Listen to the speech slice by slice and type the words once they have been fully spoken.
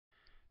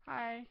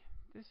Hi,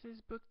 this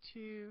is Book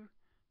 2,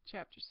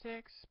 Chapter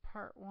 6,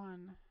 Part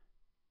 1.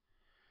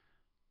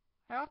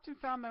 I often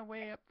found my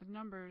way up the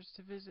numbers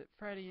to visit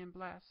Freddie and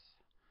Bless,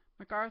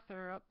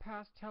 MacArthur up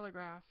past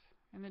Telegraph,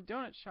 and the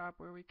donut shop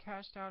where we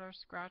cashed out our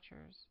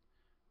scratchers,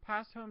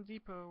 past Home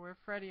Depot where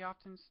Freddie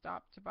often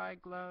stopped to buy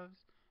gloves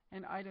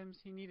and items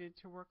he needed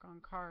to work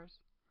on cars,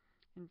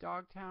 in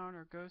Dogtown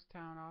or Ghost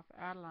Town off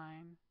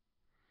Adeline.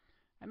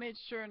 I made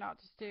sure not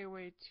to stay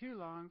away too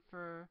long,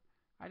 for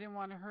I didn't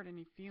want to hurt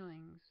any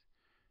feelings.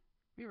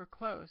 We were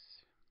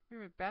close. We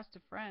were best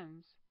of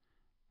friends,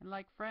 and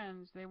like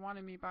friends they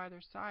wanted me by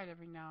their side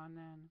every now and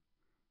then,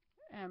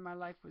 and my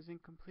life was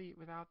incomplete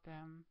without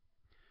them.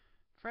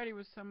 Freddie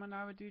was someone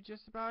I would do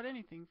just about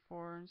anything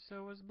for, and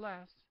so was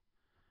Bless.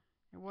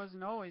 It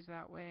wasn't always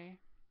that way.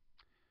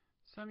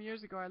 Some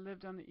years ago I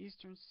lived on the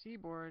eastern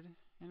seaboard,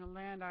 in a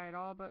land I had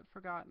all but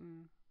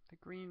forgotten, the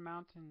Green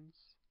Mountains.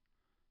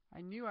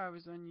 I knew I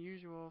was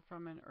unusual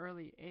from an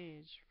early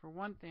age. For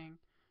one thing,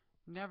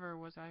 never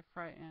was I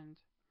frightened.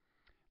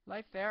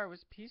 Life there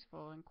was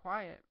peaceful and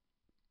quiet.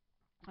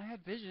 I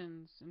had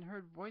visions and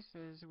heard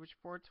voices which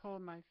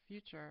foretold my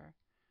future,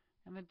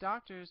 and the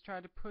doctors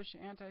tried to push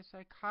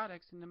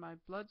antipsychotics into my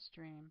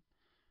bloodstream,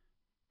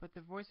 but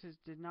the voices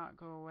did not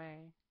go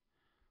away.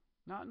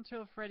 Not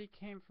until Freddie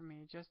came for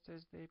me, just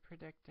as they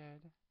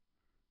predicted.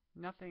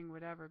 Nothing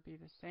would ever be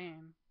the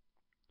same.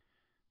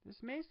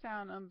 This may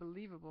sound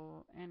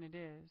unbelievable, and it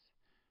is.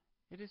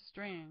 It is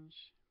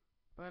strange,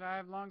 but I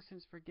have long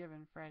since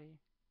forgiven Freddie.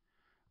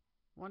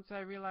 Once I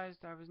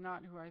realized I was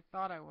not who I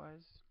thought I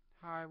was,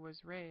 how I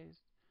was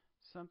raised,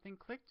 something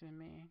clicked in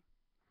me.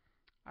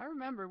 I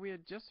remember we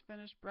had just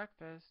finished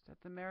breakfast at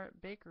the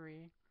Merritt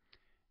Bakery,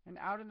 and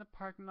out in the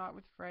parking lot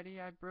with Freddie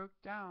I broke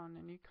down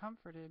and he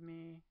comforted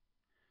me.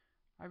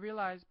 I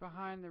realized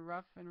behind the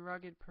rough and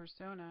rugged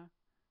persona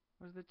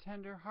was the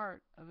tender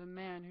heart of a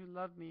man who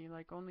loved me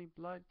like only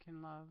blood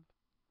can love.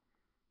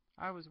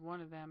 I was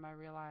one of them, I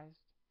realized.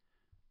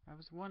 I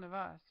was one of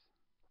us.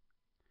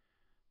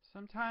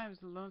 Sometimes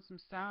the lonesome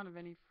sound of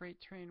any freight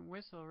train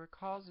whistle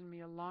recalls in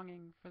me a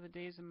longing for the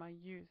days of my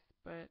youth,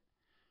 but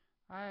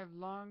I have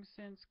long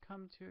since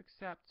come to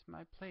accept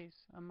my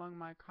place among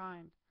my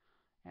kind,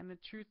 and the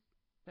truth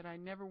that I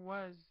never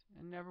was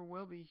and never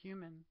will be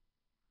human.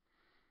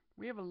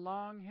 We have a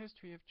long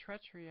history of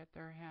treachery at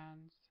their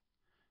hands.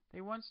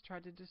 They once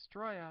tried to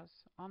destroy us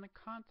on the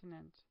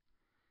continent.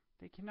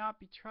 They cannot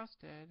be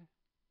trusted.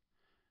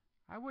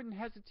 I wouldn't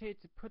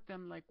hesitate to put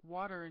them like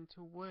water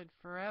into wood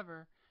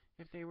forever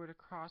if they were to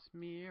cross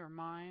me or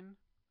mine.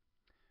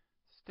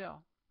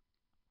 Still,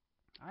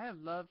 I have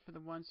love for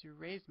the ones who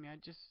raised me. I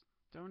just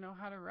don't know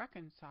how to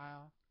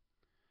reconcile.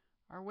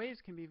 Our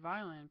ways can be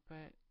violent,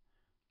 but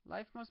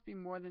life must be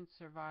more than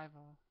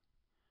survival.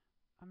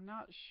 I'm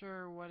not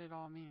sure what it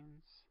all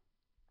means.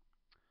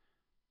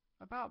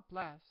 About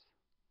Bless.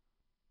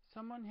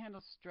 Someone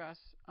handles stress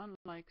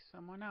unlike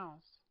someone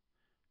else.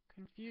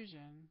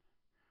 Confusion.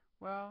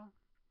 Well,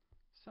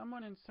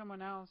 someone and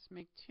someone else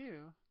make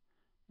two,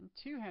 and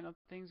two handle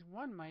things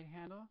one might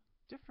handle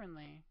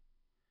differently.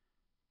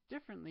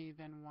 Differently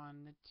than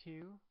one, the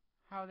two,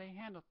 how they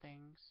handle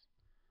things.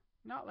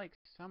 Not like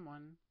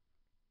someone,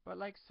 but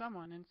like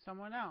someone and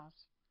someone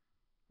else,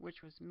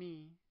 which was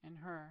me and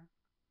her.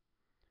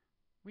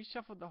 We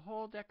shuffled the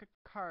whole deck of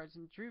cards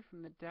and drew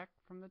from the deck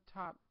from the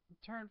top and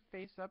turned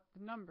face up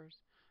the numbers,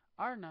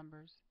 our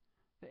numbers,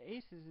 the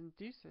aces and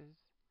deuces,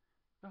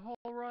 the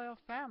whole royal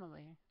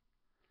family.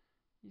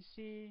 You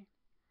see,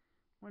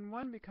 when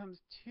one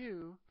becomes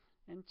two,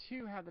 and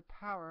two have the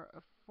power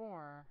of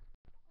four.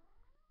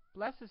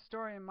 Bless's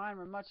story and mine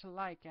were much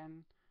alike,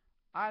 and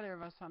either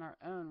of us on our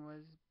own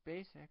was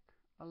basic,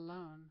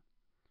 alone,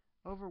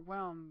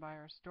 overwhelmed by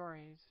our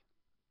stories.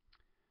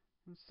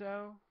 And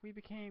so we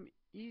became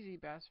easy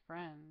best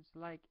friends,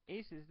 like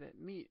aces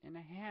that meet in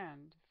a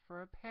hand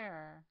for a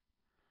pair.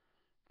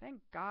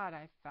 Thank God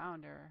I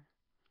found her.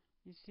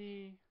 You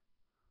see,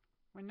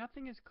 when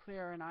nothing is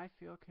clear and I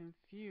feel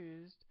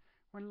confused,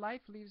 when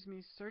life leaves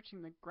me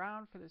searching the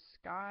ground for the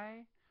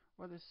sky,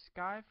 or the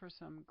sky for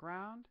some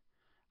ground,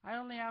 I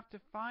only have to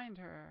find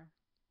her,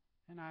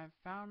 and I have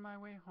found my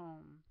way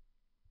home.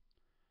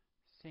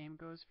 Same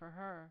goes for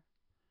her.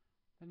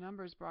 The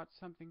numbers brought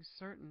something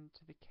certain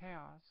to the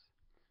chaos,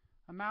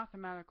 a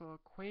mathematical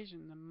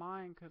equation the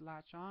mind could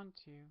latch on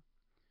to.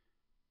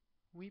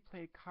 We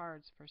played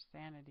cards for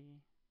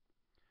sanity.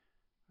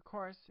 Of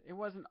course, it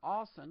wasn't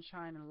all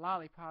sunshine and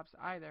lollipops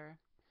either.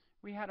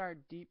 We had our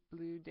deep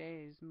blue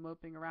days,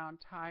 moping around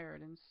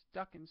tired and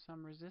stuck in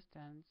some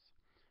resistance,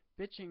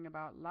 bitching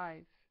about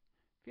life,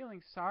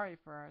 feeling sorry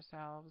for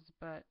ourselves,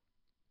 but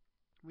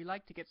we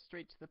liked to get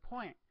straight to the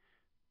point,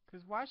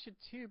 'cause why should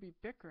two be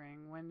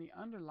bickering when the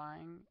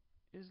underlying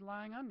is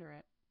lying under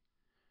it?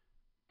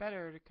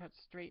 Better to cut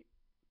straight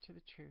to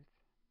the truth.